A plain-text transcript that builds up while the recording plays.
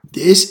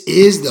This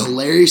is the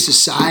Hilarious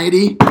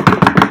Society.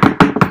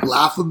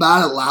 Laugh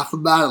about it, laugh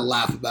about it,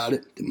 laugh about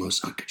it. The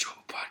most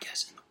uncontrollable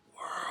podcast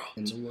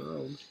in the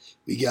world.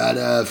 We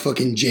got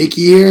fucking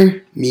Jakey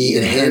here, me,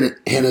 and Hannah.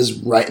 Hannah's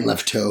right and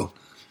left toe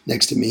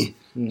next to me.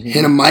 Mm-hmm.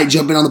 Hannah might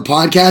jump in on the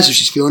podcast if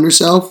she's feeling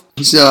herself.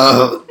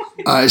 So,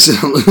 let's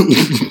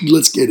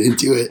get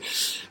into it.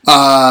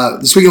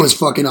 This weekend was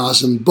fucking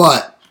awesome.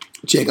 But,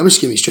 Jake, I'm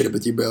just gonna be straight up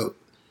with you, bro.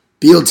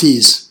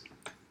 BLTs,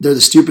 they're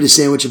the stupidest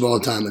sandwich of all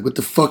time. Like, what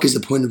the fuck is the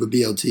point of a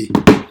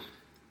BLT?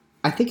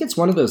 I think it's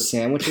one of those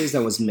sandwiches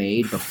that was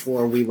made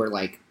before we were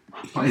like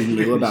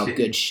knew about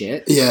good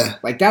shit. Yeah,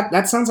 like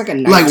that sounds like a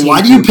like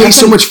why do you pay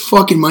so much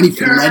fucking money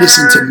for lettuce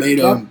and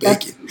tomato and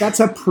bacon?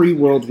 That's a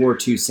pre-World War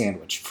II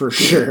sandwich for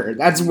sure.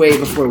 That's way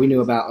before we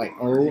knew about like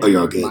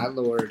my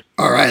lord.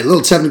 All right, a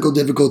little technical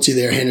difficulty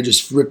there. Hannah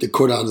just ripped the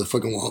cord out of the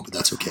fucking wall, but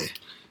that's okay.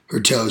 Her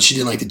toes. She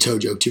didn't like the toe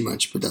joke too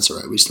much, but that's all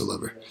right. We still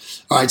love her.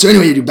 All right, so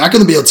anyway, dude, back on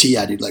the BLT,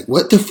 yeah, dude. Like,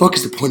 what the fuck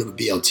is the point of a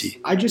BLT?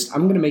 I'm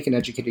going to make an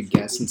educated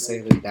guess and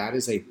say that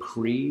is a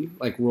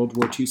World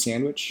War II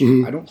sandwich.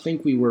 Mm-hmm. I don't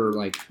think we were,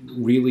 like,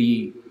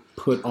 really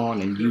put on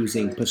and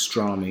using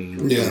pastrami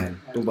and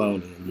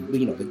bologna and,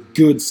 you know, the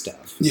good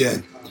stuff. Yeah.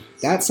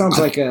 That sounds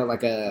like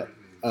a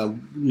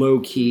low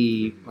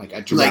key, like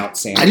a drought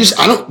sandwich.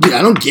 I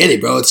don't get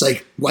it, bro. It's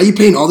like, why are you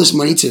paying all this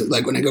money to,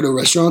 like, when I go to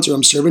restaurants or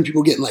I'm serving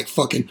people getting like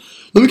fucking,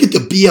 let me get the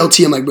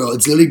BLT. I'm like, bro,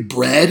 it's literally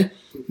bread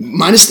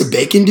minus the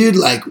bacon, dude.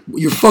 Like,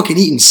 you're fucking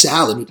eating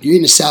salad. You're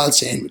eating a salad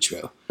sandwich,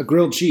 bro. A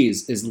grilled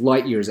cheese is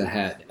light years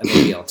ahead of a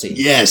BLT.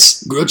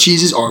 Yes, grilled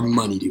cheeses are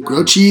money, dude.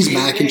 Grilled cheese,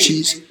 mac and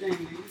cheese,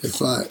 they're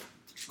fine.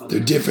 They're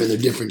different. They're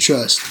different.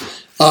 Trust.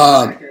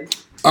 All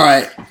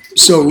right.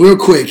 So real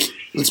quick.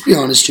 Let's be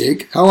honest,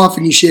 Jake. How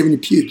often are you shaving your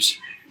pubes?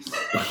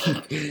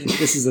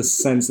 This is a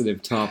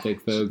sensitive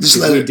topic, folks.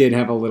 We did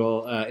have a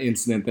little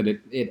incident that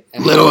it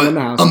little in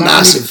the house. A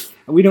massive.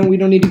 We don't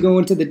need to go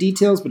into the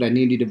details, but I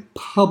need you to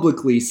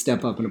publicly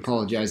step up and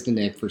apologize to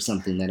Nick for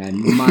something that I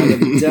might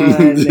have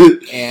done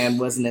and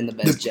wasn't in the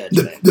best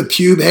judgment. The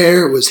pube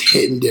hair was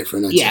hitting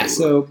different.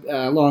 So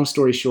long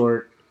story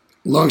short.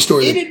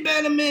 It had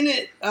been a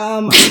minute.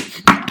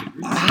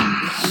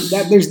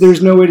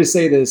 There's no way to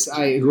say this.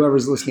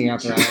 Whoever's listening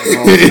out there,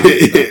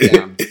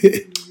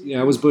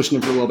 I was bushing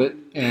it for a little bit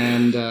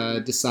and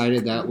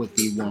decided that with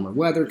the warmer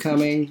weather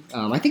coming,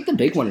 I think the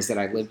big one is that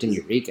I lived in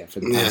Eureka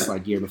for the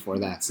past year before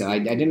that, so I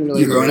didn't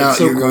really. You're growing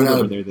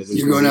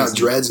out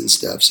dreads and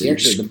stuff. So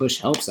actually, the bush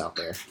helps out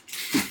there.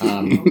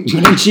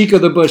 In Chico,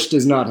 the bush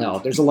does not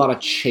help. There's a lot of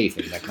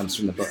chafing that comes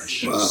from the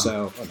bush. Wow.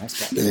 So, nice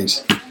catch.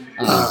 Thanks.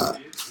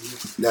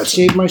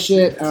 Shave my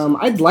shit.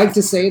 I'd like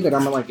to say that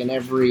I'm like in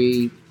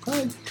every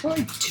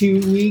probably 2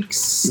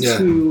 weeks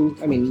to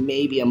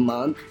maybe a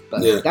month,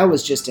 but that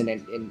was just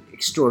an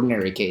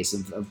extraordinary case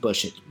of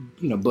bushhood.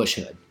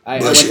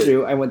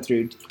 I went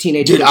through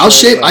teenage. Dude, I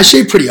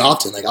shave pretty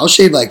often. Like I'll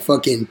shave like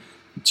fucking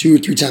 2 or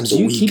 3 times a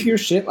week. Do you keep your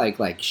shit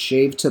like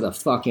shaved to the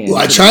fucking?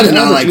 Well, I try to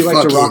not like you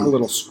fucking. To rock a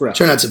little scrub.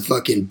 Try not to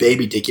fucking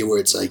baby dick it where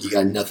it's like you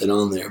got nothing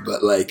on there,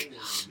 but like.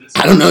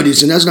 I don't know, dude.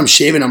 So now when I'm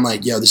shaving, I'm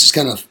like, yo, this is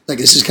kind of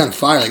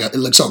fire. Like it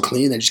looks all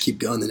clean. I just keep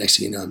going. The next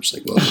thing you know, I'm just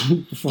like, well,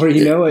 before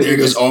you know it, there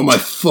goes all my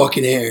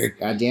fucking hair.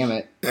 God damn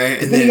it!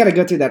 Right, and then you got to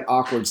go through that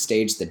awkward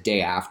stage the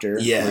day after,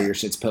 where your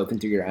shit's poking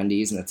through your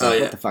undies, and it's like,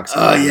 what the fuck's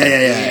going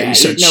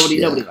on?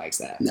 Nobody likes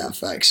that. No,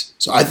 facts.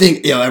 So I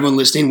think, everyone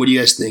listening, what do you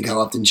guys think? How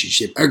often should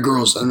shave? Or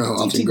girls? I don't know how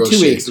often girls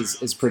shave. 2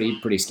 weeks is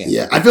pretty standard.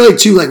 Yeah, I feel like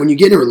too. Like when you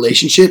get in a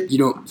relationship, you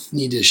don't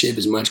need to shave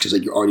as much because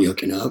like you're already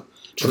hooking up.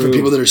 But for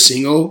people that are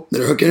single, that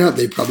are hooking up,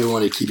 they probably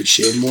want to keep it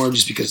shaved more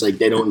just because like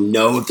they don't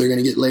know if they're going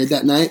to get laid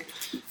that night.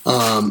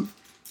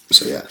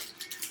 So yeah.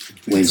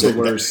 Wayne's the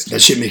worst.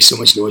 That shit makes so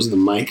much noise in the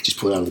mic. Just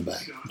pull it out of the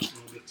bag.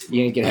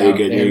 You ain't get it out.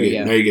 You're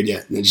good.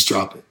 Yeah. And then just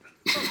drop it.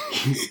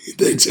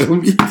 Thanks,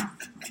 homie.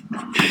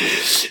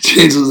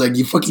 James was like,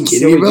 you fucking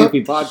kidding me, bro?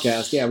 Goofy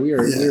podcast. Yeah, we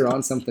were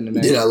on something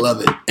tonight. Dude, I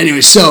love it.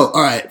 Anyway, so,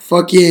 all right.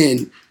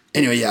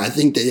 Anyway, yeah, I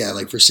think that,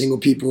 like, for single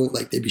people,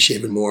 like, they'd be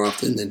shaving more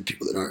often than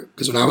people that aren't.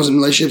 Because when I was in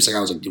relationships, like,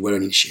 I was like, dude, what do I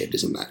need to shave? It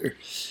doesn't matter.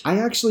 I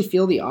actually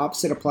feel the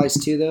opposite applies,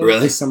 too, though.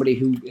 Really? As somebody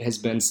who has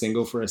been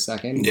single for a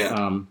second.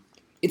 Yeah.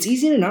 It's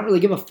easy to not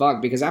really give a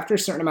fuck because after a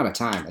certain amount of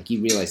time, like,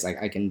 you realize,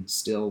 like, I can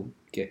still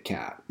get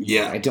cat.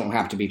 Yeah. I don't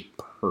have to be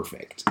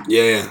perfect.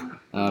 Yeah.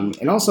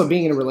 And also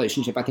being in a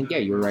relationship, I think,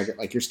 you were right.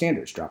 Like your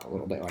standards drop a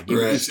little bit. Like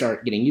you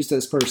start getting used to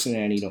this person,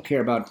 and you don't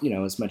care about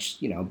as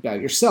much about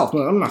yourself.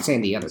 No, I'm not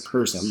saying the other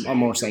person. I'm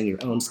more saying your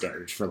own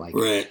standards for like.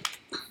 Right.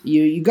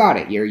 You got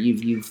it.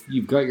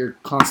 You've got your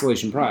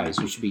consolation prize.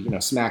 You should be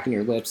smacking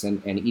your lips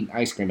and eating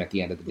ice cream at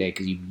the end of the day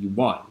because you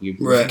won. You've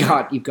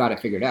got it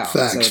figured out.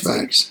 Facts.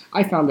 Like,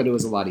 I found that it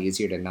was a lot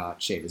easier to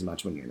not shave as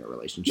much when you're in a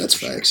relationship. That's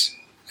facts.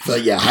 I feel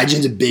like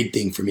hygiene's a big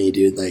thing for me,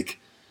 dude. Like.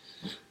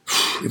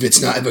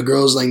 If a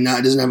girl's like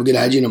doesn't have a good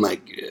hygiene, I'm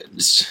like,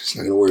 it's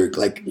not gonna work.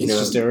 Like it's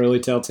just an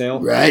early telltale,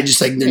 right? Just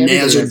like their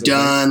nails are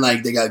done,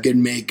 like they got good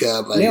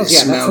makeup, like nails. They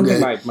smell that's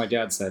good. My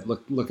dad said.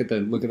 Look at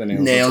the nails.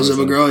 Nails of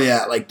a girl,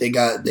 like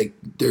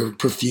their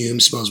perfume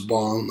smells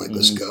bomb. Like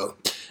let's go.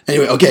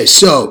 Anyway, okay,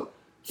 so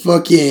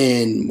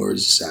Fucking,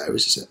 where's this at?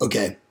 Where's this at?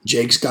 Okay,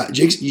 Jake's,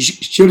 you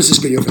showed us this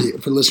video for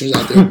the listeners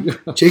out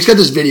there. Jake's got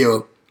this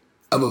video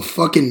of a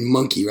fucking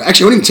monkey, right?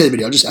 Actually, I won't even tell you the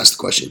video, I'll just ask the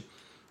question.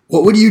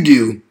 What would you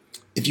do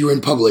if you were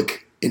in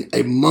public and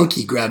a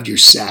monkey grabbed your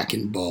sack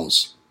and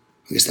balls?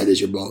 I guess that is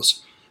your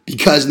balls.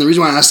 Because, and the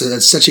reason why I asked that,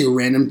 that's such a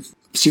random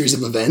series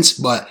of events,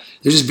 but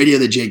there's this video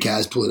that Jake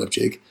has. Pull it up,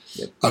 Jake.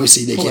 Yep.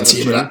 Obviously, they can't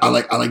see it, but I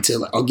like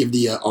to, I'll give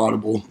the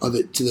audible of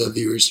it to the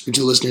viewers, or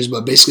to the listeners,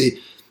 but basically,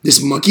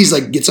 this monkey's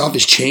like gets off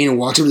his chain and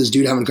walks over to this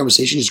dude having a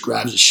conversation, just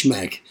grabs a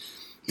schmeck.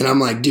 And I'm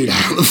like, dude,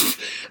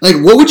 like,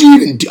 what would you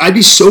even do? I'd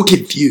be so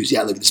confused.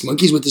 Yeah, like, this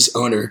monkey's with this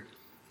owner.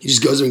 He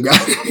just goes and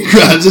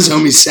grabs his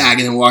homie's sack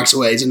and then walks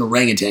away. He's an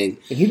orangutan.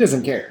 And he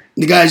doesn't care.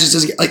 The guy just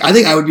doesn't, like, I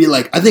think I would be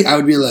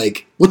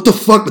like, what the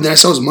fuck? But then I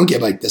saw this monkey,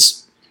 I'm like,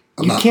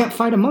 you can't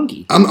fight a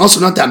monkey. I'm also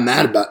not that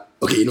mad about,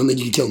 okay, you don't think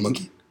you can kill a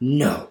monkey?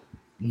 No.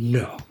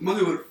 A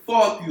monkey would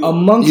fuck you. A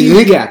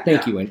monkey,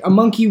 thank you. A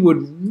monkey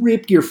would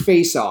rip your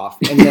face off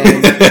and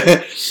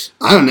then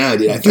I don't know,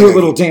 dude. I do a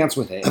little dance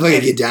with it. I think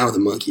I'd get down with a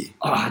monkey.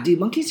 Dude,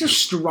 monkeys are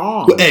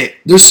strong. But, hey,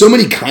 there's so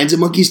many kinds of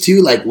monkeys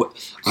too. Like,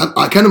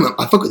 I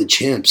fuck with the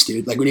chimps,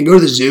 dude. Like, when you go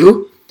to the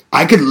zoo,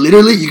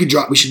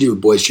 we should do a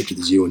boys trip to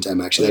the zoo one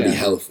time. Actually, that'd be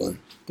hella fun.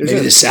 Maybe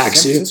the Sac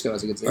Zoo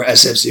or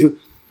SF Zoo.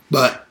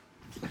 But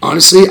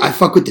honestly, I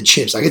fuck with the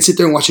chimps. I could sit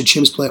there and watch the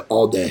chimps play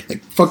all day.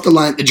 Like, fuck the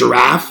lion, the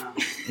giraffe.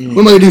 What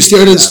am I gonna do?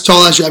 Stare at this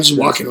tall ass giraffe just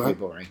walking around?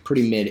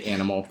 Pretty mid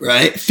animal,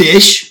 right?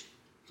 Fish.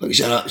 Like,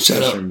 shout out.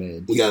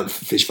 We got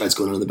fish fights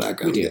going on in the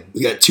background.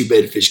 We got 2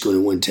 beta fish going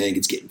in one tank.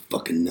 It's getting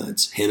fucking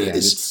nuts. Hannah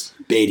is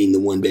baiting the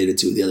one beta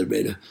to the other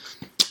beta.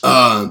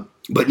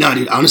 But no,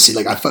 dude.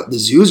 Honestly, like, the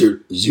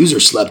zoos are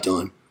slept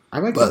on. I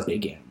like the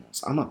big animals.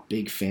 I'm a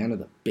big fan of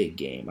the big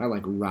game. I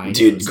like rhinos,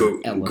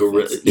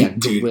 elephants,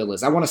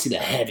 gorillas. I want to see the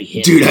heavy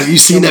hitters. Dude, have you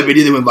seen that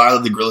video that went viral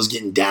of the gorillas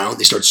getting down?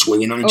 They start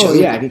swinging on each other. Oh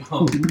yeah,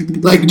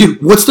 like,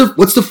 dude, what's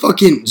the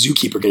fucking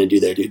zookeeper gonna do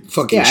there, dude?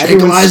 Fucking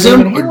tranquilize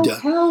them?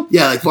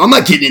 Yeah, like, well, I'm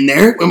not getting in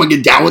there. Am I gonna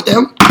get down with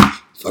them?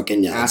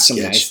 Fucking yeah. Ask them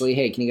nicely.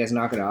 Hey, can you guys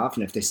knock it off?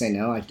 And if they say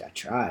no, I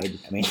tried.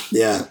 I mean,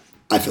 yeah.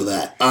 I feel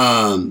that.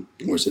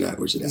 Where's it at?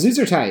 Zoos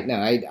are tight.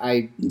 No,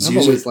 I've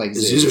always liked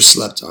zoos. Zoos are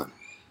slept on.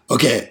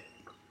 Okay.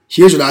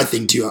 Here's what I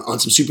think too on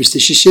some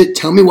superstitious shit.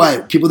 Tell me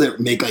why people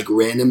that make like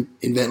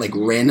invent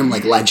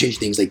life-changing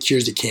things like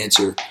cures to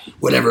cancer,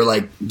 whatever,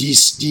 like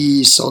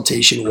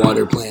desaltation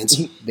water plants,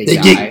 they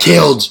get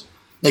killed.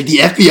 Like, the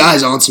FBI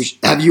is on some.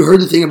 Have you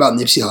heard the thing about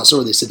Nipsey Hussle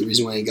where they said the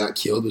reason why he got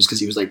killed was because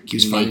he was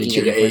finding a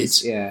cure to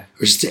AIDS, or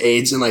just to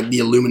AIDS and like the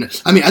Illuminati.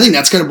 I mean, I think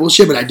that's kind of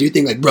bullshit, but I do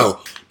think, like, bro,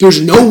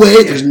 there's no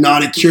way there's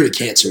not a cure to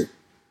cancer.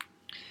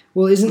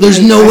 Well, there's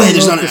no way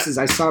there's not.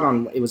 I saw it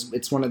on.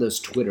 It's one of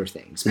those Twitter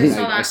things.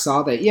 I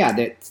saw that. Yeah,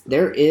 that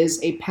there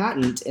is a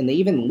patent, and they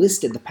even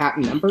listed the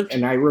patent number.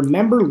 And I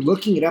remember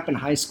looking it up in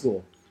high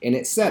school, and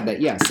it said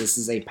that yes, this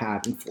is a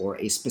patent for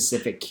a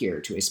specific cure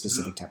to a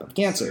specific type of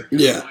cancer.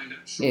 Yeah,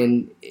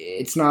 and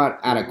it's not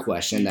out of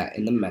question that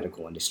in the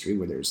medical industry,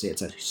 where it's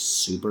a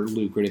super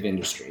lucrative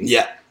industry.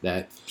 Yeah,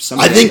 that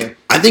I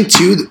think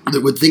too.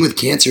 The thing with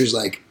cancer is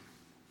like,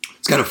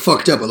 it's kind of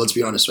fucked up, but let's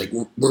be honest. Like,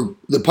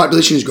 the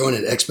population is growing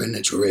at an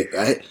exponential rate,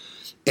 right?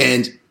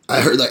 And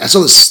I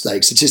saw this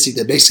like statistic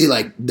that basically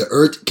like the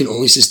Earth can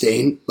only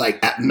sustain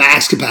like at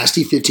max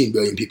capacity 15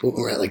 billion people.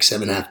 We're at like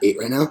 7.5, 8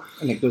 right now,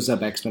 and it goes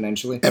up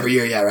exponentially every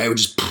year. Yeah, right.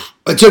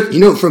 It took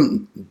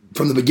from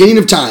the beginning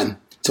of time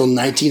till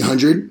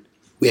 1900,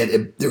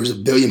 there was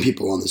 1 billion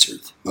people on this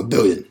Earth, 1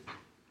 billion.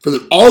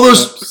 All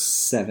those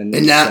 7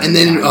 and now and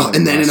then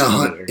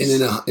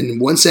in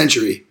 1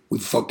 century. We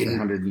fucking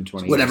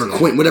 120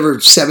 whatever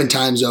 7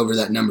 times over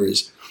that number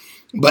is.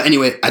 But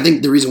anyway, I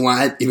think the reason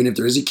why, even if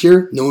there is a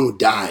cure, no one would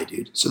die,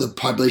 dude. So the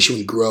population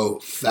would grow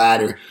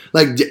fatter.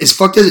 Like, as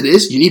fucked as it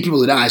is, you need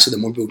people to die so that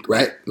more people,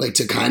 right? Like,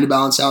 to kind of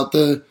balance out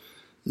the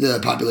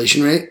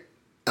population rate.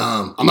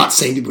 I'm not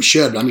saying people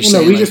should, but I'm just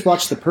saying. No, we just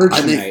watched The Purge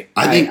tonight.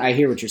 I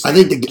hear what you're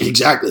saying.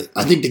 Exactly.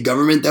 I think the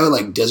government, though,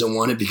 like, doesn't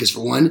want it because,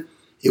 for one,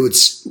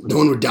 no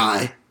one would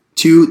die.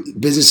 2,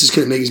 businesses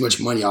couldn't make as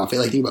much money off it.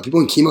 Like, think about people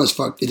in chemo is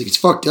fucked. It's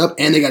fucked up,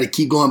 and they got to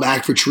keep going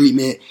back for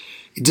treatment.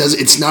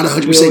 It's not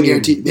 100%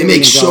 guaranteed. They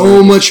make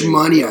so much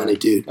money on it,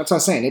 dude. That's what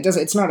I'm saying.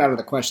 It's not out of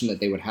the question that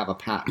they would have a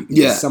patent.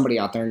 Yeah, somebody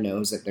out there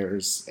knows that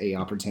there's a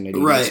opportunity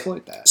to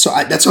exploit that. So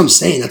that's what I'm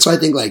saying. That's why I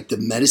think like the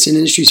medicine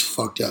industry is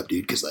fucked up,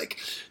 dude. Because like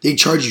they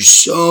charge you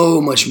so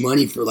much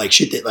money for like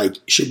shit that like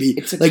should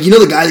be like, you know,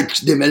 the guy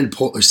that invented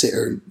or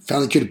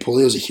found the cure to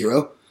polio is a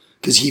hero.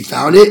 Because he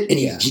found it, and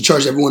he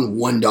charged everyone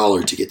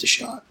 $1 to get the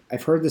shot.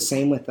 I've heard the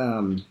same with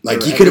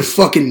like, he could have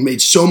fucking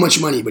made so much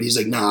money, but he's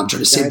like, nah, I'm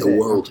trying to save the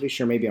world. I'm pretty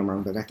sure, maybe I'm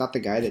wrong, but I thought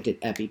the guy that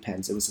did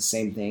EpiPens, it was the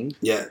same thing.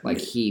 Yeah. Like,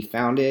 he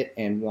found it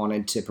and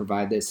wanted to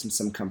provide this, and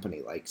some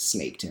company like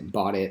snaked him,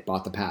 bought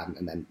the patent,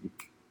 and then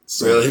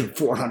sold it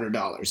for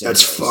 $400.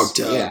 That's fucked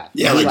up.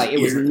 Yeah. Like it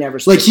was never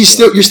like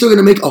you're still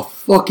gonna make a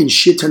fucking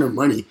shit ton of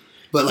money,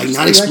 but like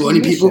not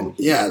exploiting people.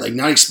 Yeah, like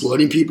not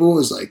exploiting people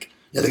is like.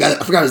 Yeah, the guy,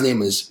 I forgot his name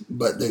was,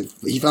 but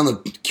he found the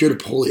cure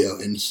to polio,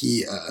 and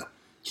he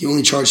he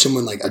only charged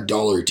someone like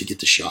 $1 to get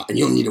the shot, and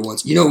you only need it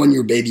once. You know, when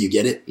you're a baby, you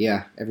get it.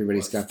 Yeah,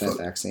 everybody's got that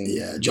vaccine.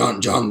 Yeah, John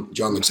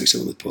looks like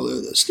someone with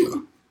polio though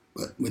still,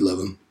 but we love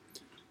him.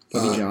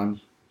 Love you,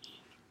 John.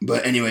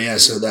 But anyway, yeah.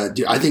 So that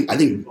dude, I think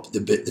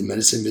the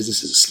medicine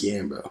business is a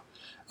scam, bro.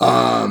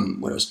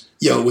 What else?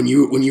 Yo, when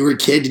you were a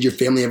kid, did your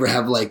family ever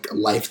have like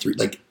like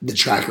the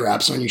tracker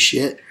apps on your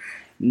shit?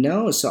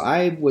 No, so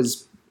I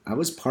was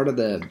part of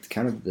the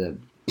kind of the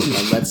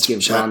let's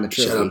give Braun the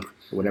trophy,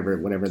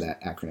 whatever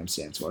that acronym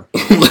stands for.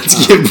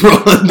 Let's give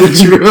Braun the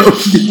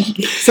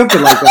trophy,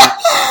 something like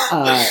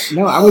that.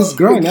 No, I was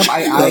growing up.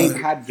 I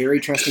had very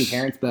trusting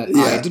parents, but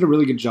I did a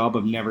really good job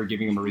of never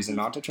giving them a reason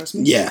not to trust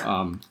me.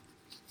 Yeah.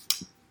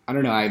 I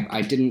don't know.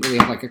 I didn't really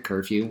have like a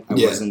curfew. I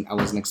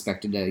wasn't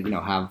expected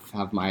to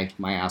have my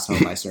ass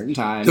home by a certain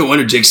time. No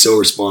wonder Jake's so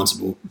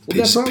responsible.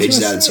 Pigs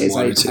out some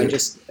water too. I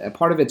just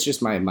part of it's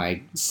just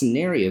my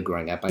scenario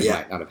growing up. I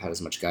might not have had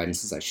as much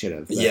guidance as I should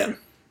have. But,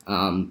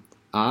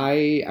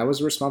 I was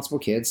a responsible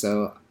kid,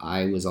 so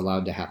I was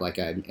allowed to have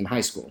in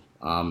high school.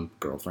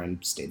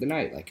 Girlfriend stayed the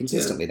night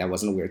consistently. That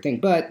wasn't a weird thing.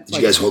 But did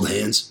you guys hold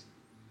hands?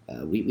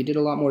 We did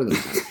a lot more than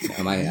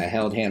that. I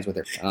held hands with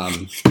her.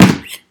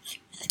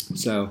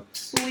 So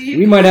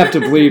we might have to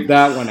bleep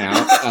that one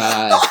out.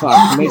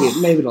 Fuck,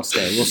 maybe it'll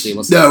stay. We'll see.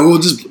 No, we'll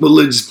just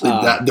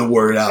bleep the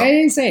word out. I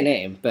didn't say a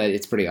name, but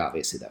it's pretty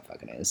obvious who that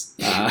fucking is.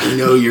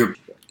 You're.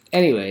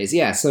 Anyways,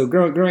 yeah. So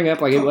growing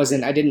up, it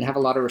wasn't. I didn't have a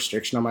lot of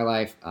restriction on my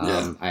life.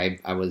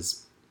 I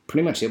was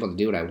pretty much able to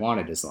do what I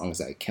wanted as long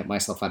as I kept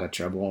myself out of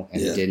trouble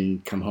and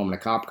didn't come home in a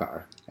cop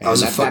car. And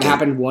that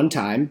happened one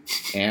time,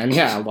 and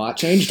a lot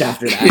changed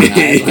after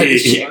that.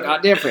 Shit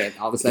got different.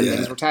 All of a sudden,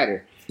 things were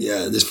tighter.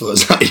 Yeah, this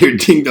flow's out here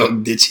ding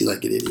dong ditchy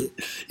like an idiot.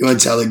 You want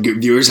to tell the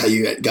viewers how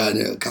you got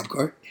in a cop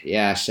car?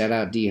 Yeah, shout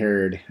out D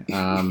Herd.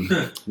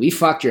 We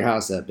fucked your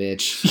house up,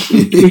 bitch.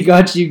 We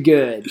got you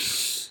good.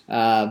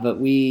 But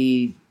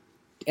we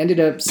ended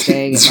up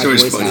staying at my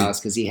boy's house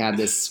because he had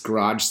this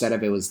garage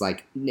setup.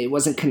 It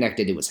wasn't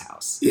connected to his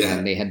house. Yeah.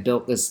 And they had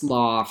built this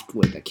loft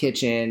with a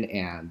kitchen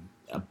and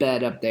a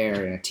bed up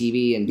there and a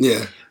TV.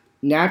 And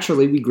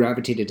naturally, we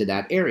gravitated to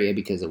that area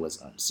because it was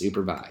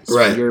unsupervised.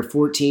 Right. When you're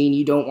 14,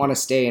 you don't want to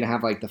stay and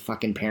have the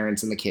fucking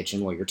parents in the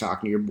kitchen while you're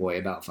talking to your boy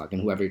about fucking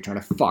whoever you're trying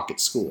to fuck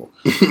at school.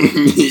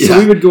 So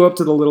we would go up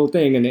to the little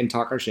thing and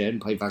talk our shit and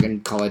play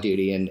fucking Call of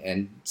Duty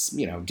and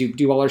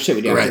do all our shit.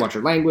 We'd have to watch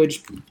our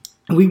language.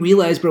 And we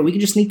realized, bro, we could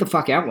just sneak the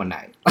fuck out one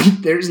night.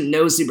 There's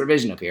no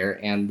supervision up here,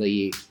 and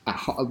the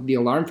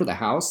alarm for the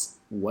house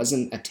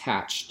wasn't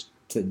attached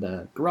to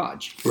the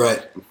garage.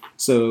 Right.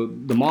 So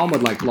the mom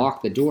would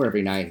lock the door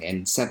every night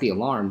and set the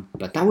alarm,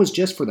 but that was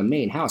just for the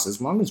main house. As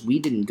long as we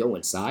didn't go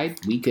inside,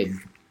 we could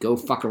go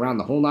fuck around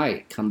the whole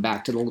night, come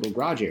back to the little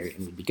garage area,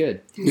 and we'd be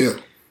good. Yeah.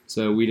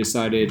 So we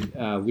decided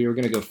we were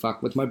going to go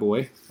fuck with my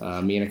boy,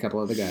 me and a couple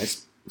other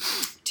guys,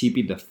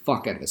 TP'd the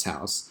fuck out of his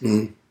house.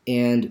 Mm-hmm.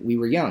 And we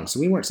were young, so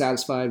we weren't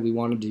satisfied. We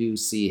wanted to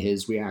see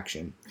his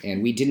reaction.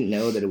 And we didn't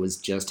know that it was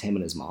just him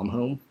and his mom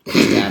home.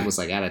 His dad was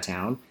out of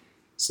town.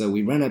 So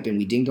we run up and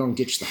we ding-dong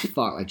ditch the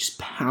fuck, just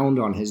pound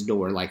on his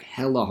door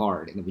hella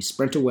hard. And then we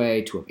sprint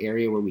away to an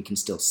area where we can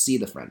still see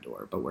the front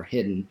door, but we're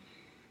hidden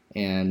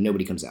and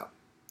nobody comes out.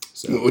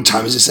 So what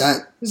time is this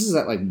at? This is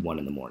at 1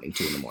 in the morning,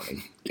 2 in the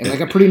morning.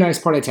 And a pretty nice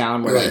part of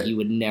town where you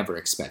would never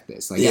expect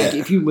this.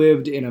 If you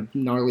lived in a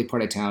gnarly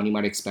part of town, you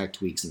might expect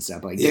tweaks and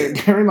stuff.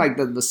 They're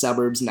in the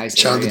suburbs, nice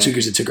shout area. out to the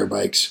tweakers that took our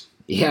bikes.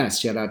 Yes,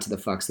 shout out to the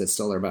fucks that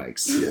stole our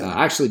bikes. Yeah.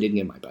 I actually didn't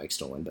get my bike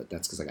stolen, but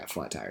that's because I got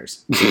flat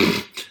tires.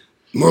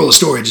 Moral of the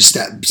story, just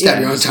stab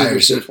your own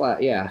tires.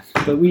 Flat, yeah.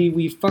 But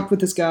we fucked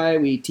with this guy.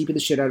 We TP'd the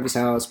shit out of his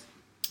house.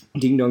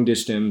 Ding-dong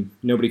ditched him.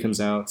 Nobody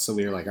comes out. So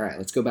we were like, all right,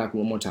 let's go back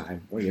one more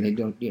time. We're going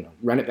to,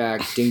 run it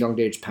back. Ding-dong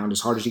ditch. Pound as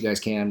hard as you guys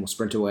can. We'll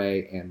sprint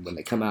away. And when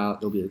they come out,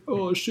 they'll be like,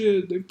 oh,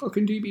 shit, they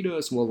fucking TP'd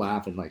us. And we'll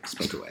laugh and,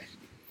 sprint away.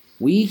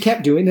 We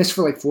kept doing this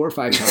for, 4 or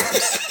 5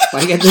 times.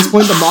 At this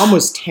point, the mom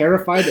was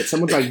terrified that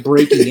someone's,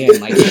 breaking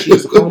in. She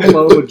was home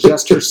alone with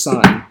just her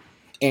son.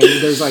 And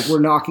there's, we're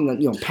knocking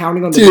on,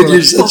 pounding on the door. Dude,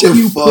 you're such a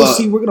fuck.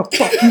 Pussy, we're going to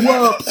fuck you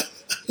up.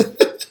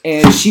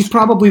 And she's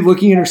probably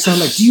looking at her son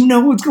do you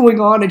know what's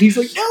going on? And he's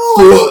like,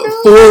 no.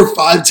 4 or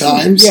 5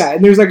 times? Yeah,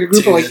 and there's a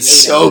group of it's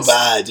so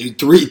bad, dude.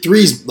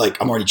 Three's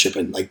I'm already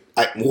tripping.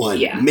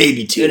 1,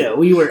 maybe 2. No,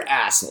 we were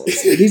assholes.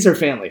 These are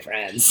family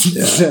friends.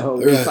 Yeah, so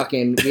we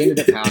ended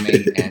up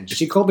pounding, and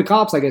she called the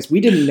cops, I guess. We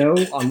didn't know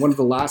on one of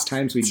the last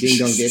times we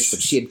ding-dong ditched,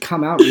 but she had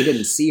come out, we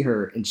didn't see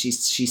her, and she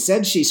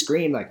said she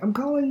screamed, I'm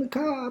calling the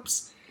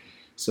cops.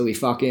 So we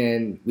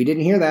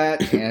didn't hear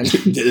that, and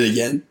did it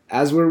again.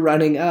 As we're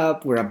running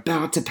up, we're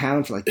about to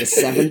pound for the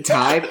 7th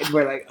time, and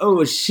we're like,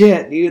 oh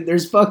shit, dude,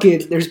 there's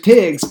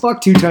pigs.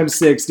 Fuck 2 times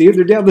 6, dude.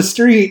 They're down the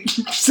street.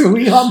 So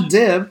we all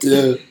dipped.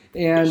 Yeah.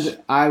 And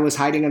I was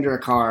hiding under a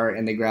car,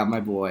 and they grabbed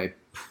my boy,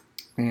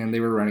 and they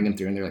were running him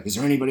through, and they're like, is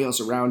there anybody else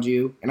around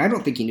you? And I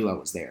don't think he knew I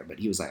was there, but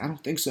he was like, I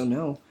don't think so,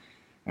 no.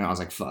 And I was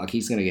like, fuck,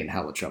 he's gonna get in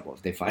hella trouble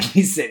if they find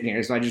me sitting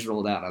here. So I just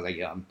rolled out, and I was like,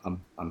 yeah,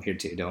 I'm here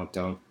too.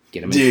 Don't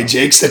get him. Dude,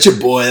 Jake's such a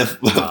boy.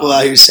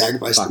 Well, he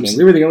sacrificed himself.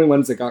 We were the only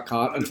ones that got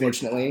caught,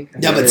 unfortunately.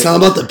 Yeah, but tell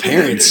about the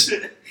parents.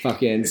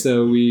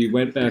 So we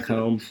went back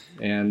home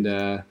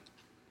and.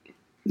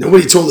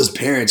 Nobody told his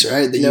parents,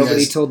 right?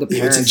 Nobody told the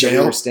parents that we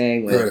were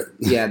staying with.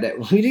 Yeah,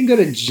 that we didn't go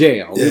to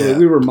jail. Yeah.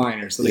 We were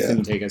minors, so they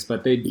couldn't take us.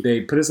 But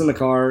they put us in the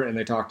car and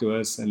they talked to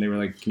us and they were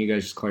like, "Can you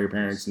guys just call your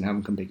parents and have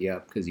them come pick you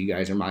up because you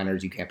guys are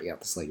minors. You can't be out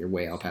this late. You're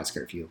way out past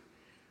curfew."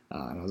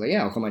 And I was like,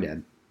 "Yeah, I'll call my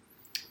dad."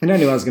 And I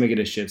knew I was going to get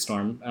a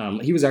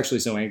shitstorm. He was actually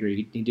so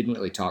angry he didn't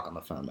really talk on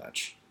the phone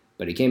much.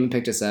 But he came and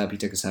picked us up. He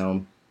took us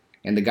home,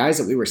 and the guys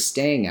that we were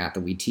staying at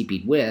that we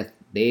TP'd with,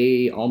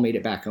 they all made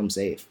it back home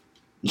safe.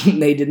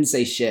 They didn't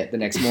say shit the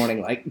next morning.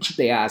 Like,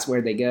 they asked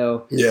where'd they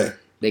go. Yeah.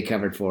 They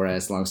covered for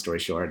us. Long story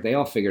short, they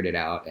all figured it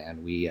out,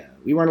 and we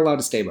weren't allowed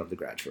to stay above the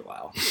garage for a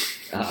while.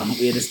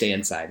 We had to stay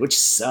inside, which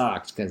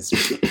sucked because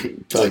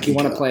like you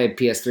want to play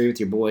PS3 with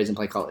your boys and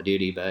play Call of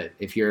Duty, but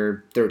if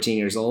you're 13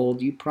 years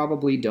old, you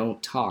probably don't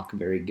talk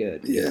very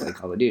good. When you play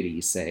Call of Duty,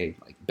 you say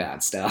like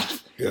bad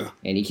stuff. Yeah.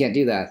 And you can't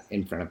do that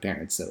in front of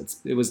parents. So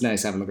it was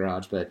nice having the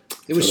garage, but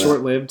it was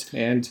short-lived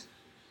and.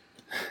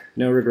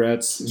 No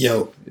regrets.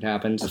 Yo. It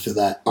happened. After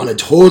that. On a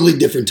totally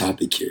different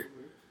topic here.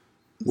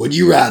 Would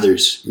you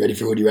rathers? Ready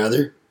for would you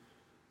rather?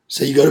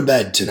 Say you go to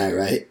bed tonight,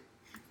 right?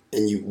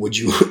 And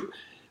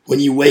when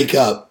you wake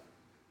up,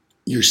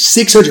 you're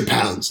 600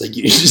 pounds. Like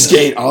you just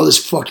gained all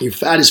this fucking, you're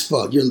fat as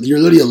fuck. You're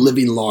literally a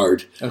living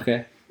lard.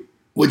 Okay.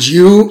 Would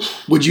you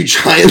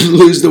try and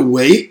lose the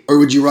weight or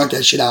would you rock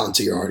that shit out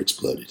until your heart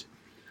exploded?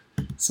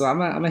 So I'm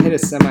gonna hit a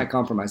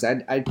semi-compromise.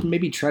 I'd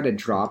maybe try to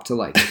drop to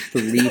like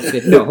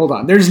 350. No, hold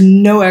on. There's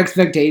no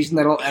expectation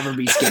that I'll ever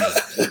be skinny.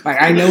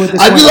 Like I know what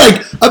this. I'd be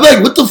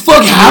like, what the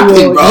fuck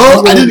happened,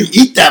 bro? I didn't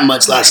eat that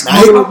much last night.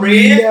 I would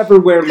never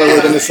wear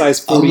lower than a size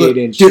 48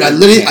 inch. Dude,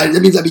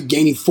 that means I'd be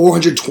gaining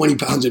 420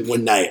 pounds in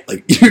one night.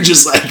 Like you're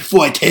just like,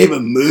 boy, I can't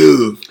even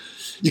move.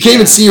 You can't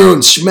even see your own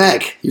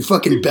schmeck. Your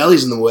fucking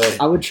belly's in the way.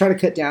 I would try to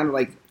cut down to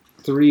like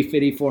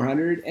 350,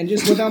 400, and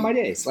just live out my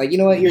days. Like, you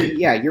know what? You're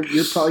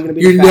probably gonna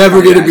be. You're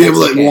never gonna be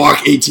able to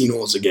walk 18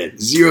 holes again.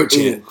 Zero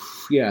chance.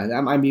 Yeah,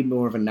 that might be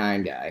more of a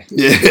 9 guy.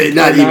 Yeah,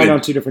 not even. On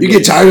 2 different you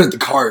get tired of the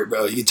cart,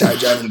 bro. You get tired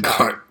driving the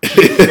cart.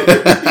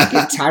 I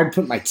get tired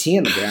putting my tea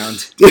in the ground.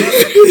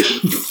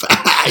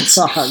 Facts.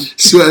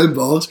 Sweating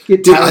balls.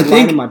 Get tired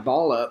lining my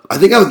ball up. I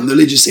think I would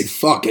literally just say,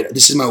 fuck it.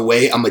 This is my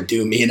way. I'm gonna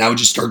do me. And I would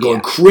just start going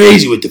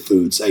crazy with the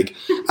foods. Like,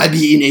 I'd be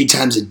eating 8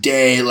 times a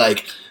day.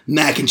 Like,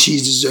 mac and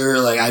cheese dessert.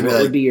 Like, I'd be like.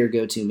 What would be your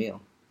go-to meal?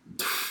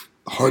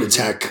 Heart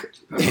attack.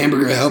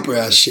 Hamburger helper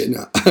ass shit.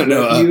 No, I don't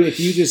know. If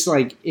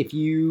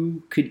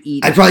you could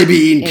eat, I'd probably be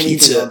eating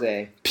pizza all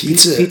day.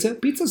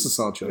 Pizza's a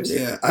solid choice.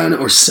 Yeah, I don't know,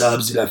 or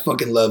subs, dude. I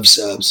fucking love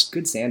subs.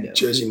 Good Sando.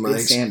 Jersey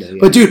Mike's. Good Sando, yeah.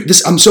 But dude,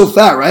 I'm so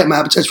fat, right? My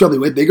appetite's probably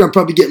way bigger. I'm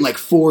probably getting like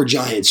 4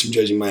 giants from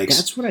Jersey Mike's.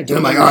 That's what I do. And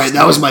I'm like, all right,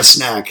 that was my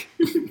snack.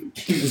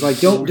 It's like,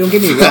 don't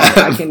get me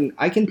wrong.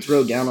 I can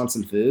throw down on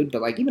some food,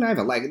 but like even I have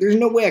there's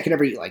no way I could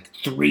ever eat like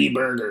 3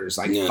 burgers,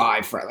 like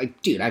 5 fries.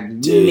 Like, dude,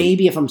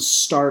 maybe if I'm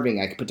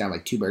starving, I could put down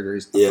like 2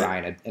 burgers, a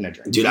fry, and a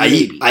drink. Dude, I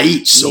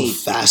eat so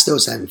fast though.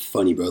 It's not even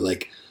funny, bro.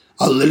 Like,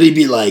 I'll literally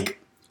be like,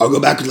 I'll go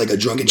back with like a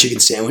drunken chicken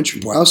sandwich from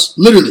Poorhouse.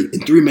 Literally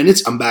in 3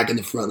 minutes, I'm back in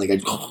the front. Like, I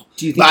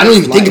don't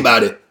even think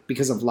about it.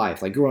 Because of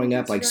life, like growing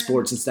up, like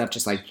sports and stuff,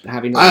 just like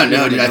having. I don't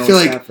know, dude. I feel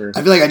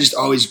like I just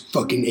always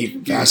fucking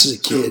ate fast as a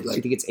kid.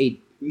 Like, do you think it's ADD?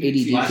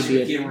 Last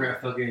weekend we're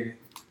at fucking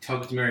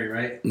Taco to Mary,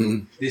 right?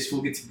 Mm-hmm. This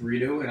fool gets a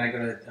burrito, and I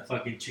got a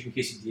fucking chicken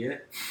quesadilla.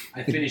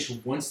 I finished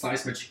 1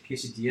 slice of my chicken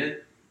quesadilla.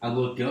 I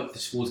look up,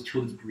 this fool's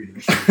killed his burrito.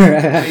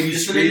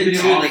 Just scraping it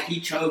off. Like he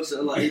chokes,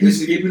 like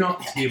he's scraping off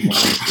the table.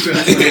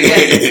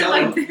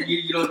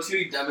 You don't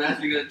chew,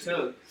 dumbass. You're gonna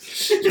choke.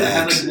 I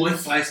have like 1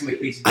 slice of my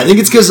quesadilla. I think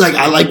it's because like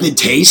I like the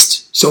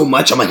taste so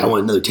much. I'm like, I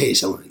want another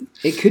taste. I want.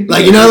 It could be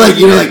like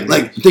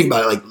think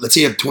about it. Like, let's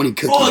say you have 20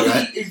 cookies,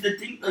 right? Is the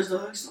thing? Is the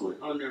hook still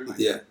on there?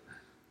 Yeah.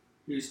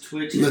 He was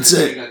twitching. Let's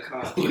say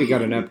we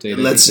got an update.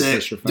 Let's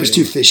say there's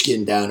 2 fish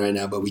getting down right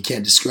now, but we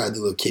can't describe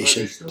the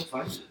location. They're still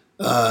fighting.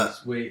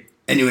 Wait.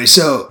 Anyway,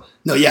 so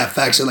no, yeah,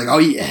 facts are like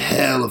I'll eat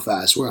hella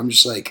fast. Where I'm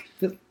just like,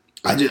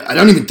 I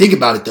don't even think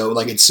about it though.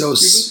 Like it's so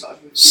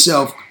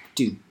self.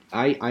 Dude,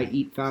 I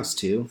eat fast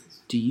too.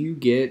 Do you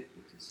get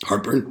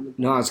heartburn?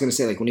 No, I was gonna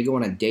say like when you go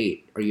on a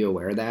date, are you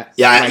aware of that?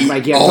 Yeah, you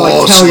have to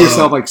tell slow.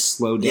 yourself like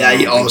slow down. Yeah, I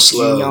eat all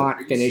slow. Do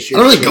not finish. I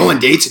don't really go on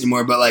dates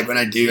anymore, but like when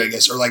I do, I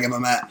guess, or like if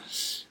I'm at.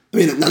 I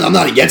mean, I'm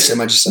not against them.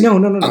 I just like, no.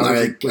 I'm not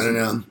like, I don't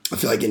know. I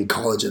feel like in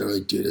college I don't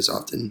really do it as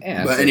often.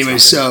 Yeah, but anyway,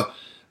 so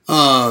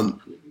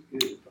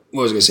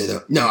what was I gonna say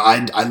though? No,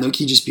 I low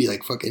key just be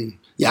like fucking.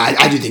 Yeah,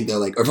 I do think though,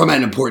 like, or if I'm at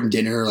an important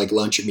dinner or like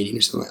lunch or meeting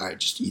or something, like, all right,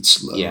 just eat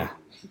slow. Yeah.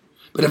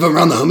 But if I'm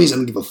around the homies, I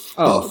don't give a fuck.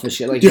 Oh, for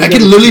sure. Like, dude, I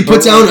can literally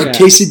put down a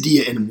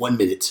quesadilla in 1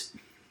 minute.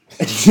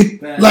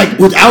 Like,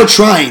 without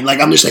trying. Like,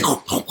 I'm just like,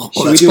 that's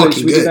fucking good.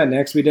 Should we do that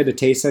next? We did a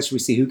taste test. Should we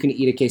see who can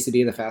eat a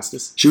quesadilla the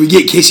fastest? Should we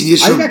get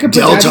quesadillas from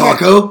Del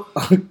Taco?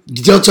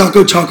 Del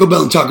Taco, Taco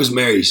Bell, and Tacos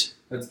Mary's.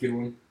 That's a good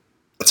one.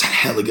 That's a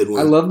hella good one.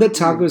 I love that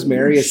Tacos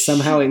Mary is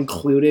somehow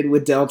included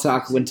with Del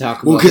Taco when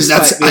Taco Bell. Well, because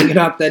that's an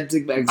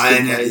authentic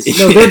Mexican place.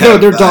 Yeah, No,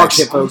 they're dog facts.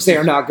 shit, folks. They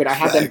are not good. I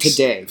had them Facts.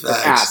 today. They're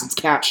Facts. ass. It's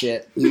cat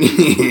shit.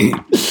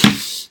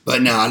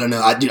 But no, I don't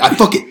know. I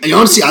fucking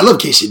honestly, I love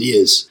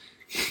quesadillas.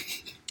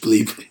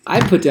 Bleep.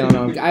 I put down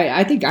on.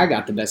 I think I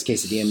got the best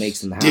quesadilla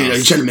makes in the house. Dude, are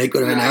you trying to make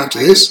one right now after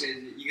I this?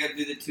 You gotta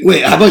do the two.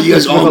 Wait, how about you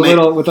guys With all a make?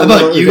 little- with a How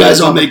about little you guys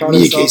all make avocado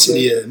me a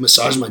salsa? quesadilla?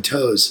 Massage my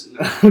toes.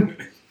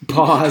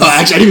 Pause. Oh,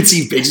 actually, I didn't even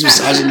see pictures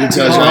massaging your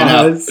toes right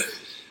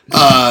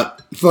now.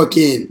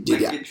 Fucking dude,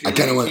 yeah, I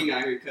kind of want.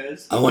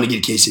 I want to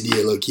get a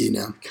quesadilla low key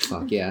now.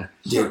 Fuck yeah.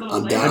 Dude,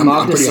 I'm I down. I'm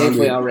mobbed a pretty Safeway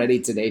hungry. already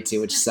today too,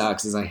 which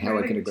sucks. Is I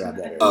hella could have grabbed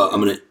that. I'm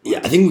gonna. Yeah,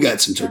 I think we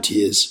got some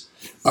tortillas.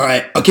 All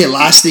right. Okay.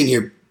 Last thing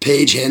here,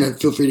 Paige, Hannah,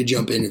 feel free to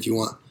jump in if you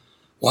want.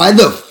 Why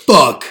the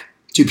fuck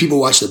do people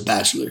watch The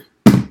Bachelor?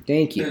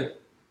 Thank you.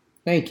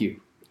 Thank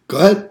you. Go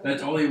ahead.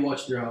 That's all they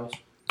watch at their house.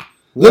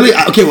 Literally.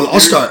 Okay. Well, I'll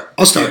start.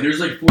 Dude, there's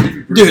like 4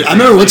 different Dude, I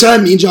remember one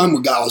time me and John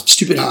got all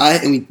stupid high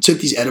and we took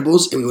these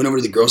edibles and we went over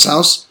to the girl's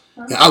house.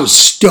 And I was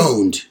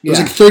stoned. It was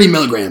Yeah. like 30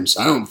 milligrams.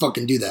 I don't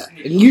fucking do that.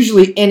 And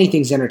usually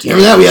anything's entertaining.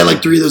 Remember that? We had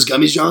like 3 of those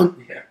gummies, John?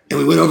 Yeah. And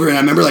we went over and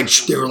I remember like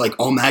they were like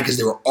all mad because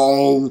they were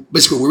all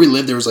basically where we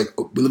lived. There was like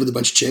we lived with a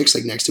bunch of chicks,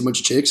 like next to a bunch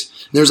of chicks.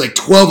 And there was like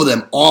 12 of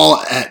them all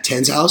at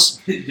Ten's house.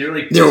 They're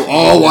like They were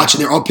all watching.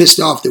 They were all pissed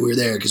off that we were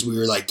there because we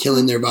were like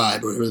killing their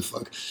vibe or whatever the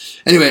fuck.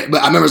 Anyway, but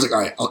I remember I was like, all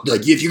right,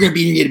 like if you're gonna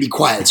be, you got to be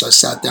quiet. So I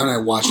sat down and I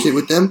watched it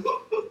with them.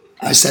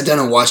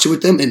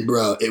 And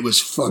bro, it was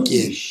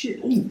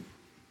fucking.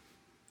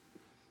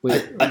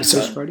 Wait, I-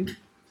 search party?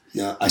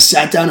 No, I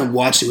sat down and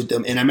watched it with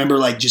them, and I remember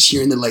like just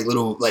hearing the like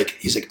little like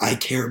he's like I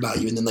care about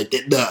you, and then like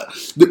the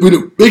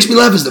what makes me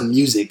laugh is the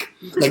music.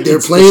 Like they're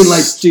It's playing the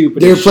like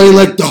stupidest they're playing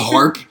shit. like the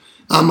harp.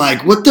 I'm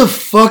like, what the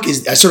fuck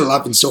is? I started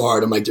laughing so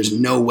hard. I'm like, there's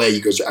no way you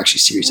guys are actually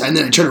serious. And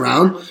then I turn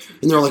around,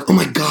 and they're like, oh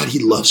my god, he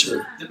loves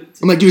her.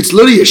 I'm like, dude, it's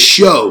literally a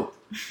show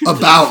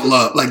about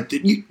love. Like,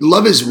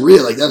 love is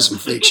real. Like, that's some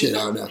fake shit. I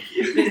don't know.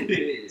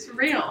 It's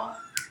real.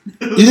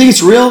 You think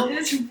it's real?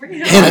 It's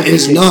real. Hannah, it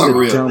is not the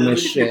real.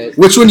 Dumbest shit.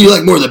 Which one do you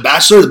like more, The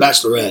Bachelor or The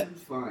Bachelorette?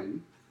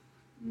 Fine.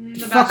 The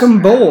Fuck them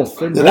Bachelorette. both.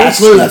 They're The both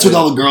Bachelor, that's with stupid.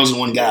 all the girls and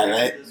one guy,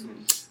 right?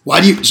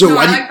 Why do you? So No,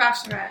 why I do you? like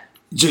Bachelorette.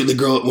 So the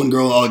girl, one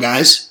girl, all the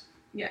guys.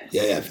 Yes.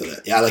 Yeah, I feel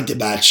that. Yeah, I like The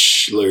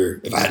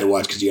Bachelor if I had to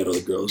watch because you got all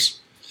the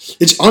girls.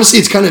 It's honestly,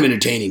 it's kind of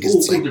entertaining because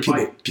it's Ooh, like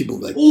they're people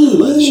like. Ooh,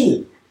 buy the shit.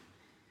 ooh.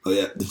 Oh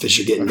yeah, the fish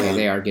are getting Okay, down.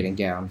 they are getting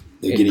down.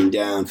 They're getting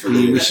down for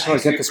We theirs. should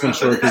probably cut this one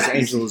short because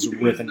Angel is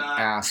ripping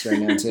ass right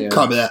now too.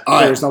 Copy that. All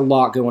right, There's a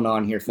lot going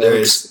on here, there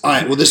folks. is. All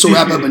right, well, this will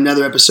wrap up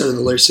another episode of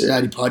the Larry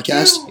Society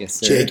podcast. Yes,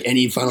 sir. Jake,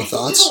 any final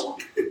thoughts?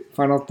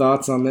 Final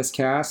thoughts on this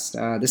cast?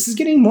 This is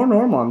getting more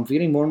normal. I'm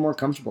getting more and more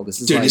comfortable. This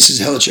is Dude, like, this is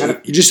hella chill. had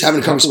a You're just having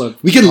a couple conversation.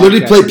 of We can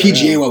literally play podcasts,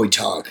 PGA yeah. while we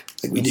talk,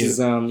 like we this do. is,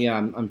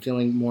 I'm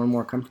feeling more and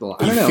more comfortable.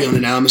 I Are don't you know. feeling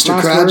it now, Mr.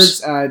 Last Krabs?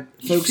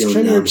 words, folks, feeling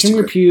trim now, your, Mr. trim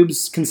your Krabs?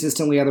 pubes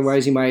consistently,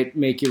 otherwise you might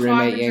make your Clog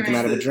roommate the yank him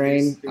out of a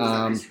drain.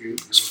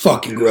 It's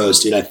fucking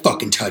gross, dude. I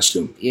fucking touched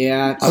him.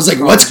 Yeah. I was like,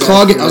 "What's apologize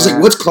clogging?" for I was like,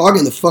 that. "What's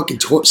clogging the fucking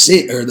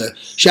sink or the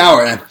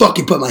shower?" And I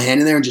fucking put my hand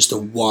in there, and just a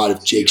wad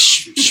of Jake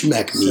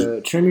schmeck meat. So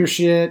trim your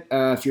shit.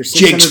 If you're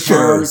Jake's 600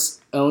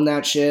 pounds, own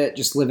that shit.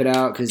 Just live it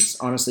out because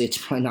honestly, it's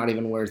probably not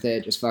even worth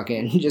it. Just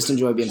fucking, just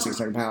enjoy being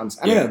 600 pounds.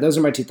 I don't Yeah. know. Those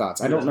are my 2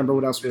 thoughts. I don't remember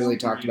what else we really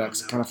talked about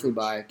because it kind of flew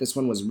by. This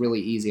one was really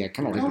easy. I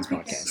kind of like this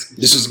podcast.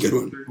 This is a good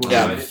one.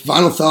 Yeah.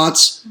 Final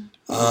thoughts.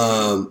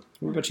 What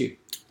about you?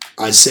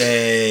 I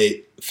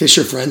say fish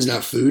are friends,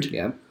 not food.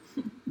 Yeah.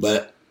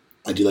 But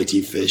I do like to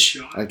eat fish.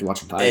 I like to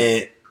watch a fight.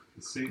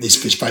 And these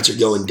fish fights are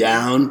going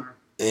down,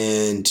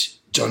 and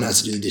John has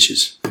to do the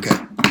dishes. Okay.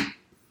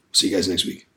 See you guys next week.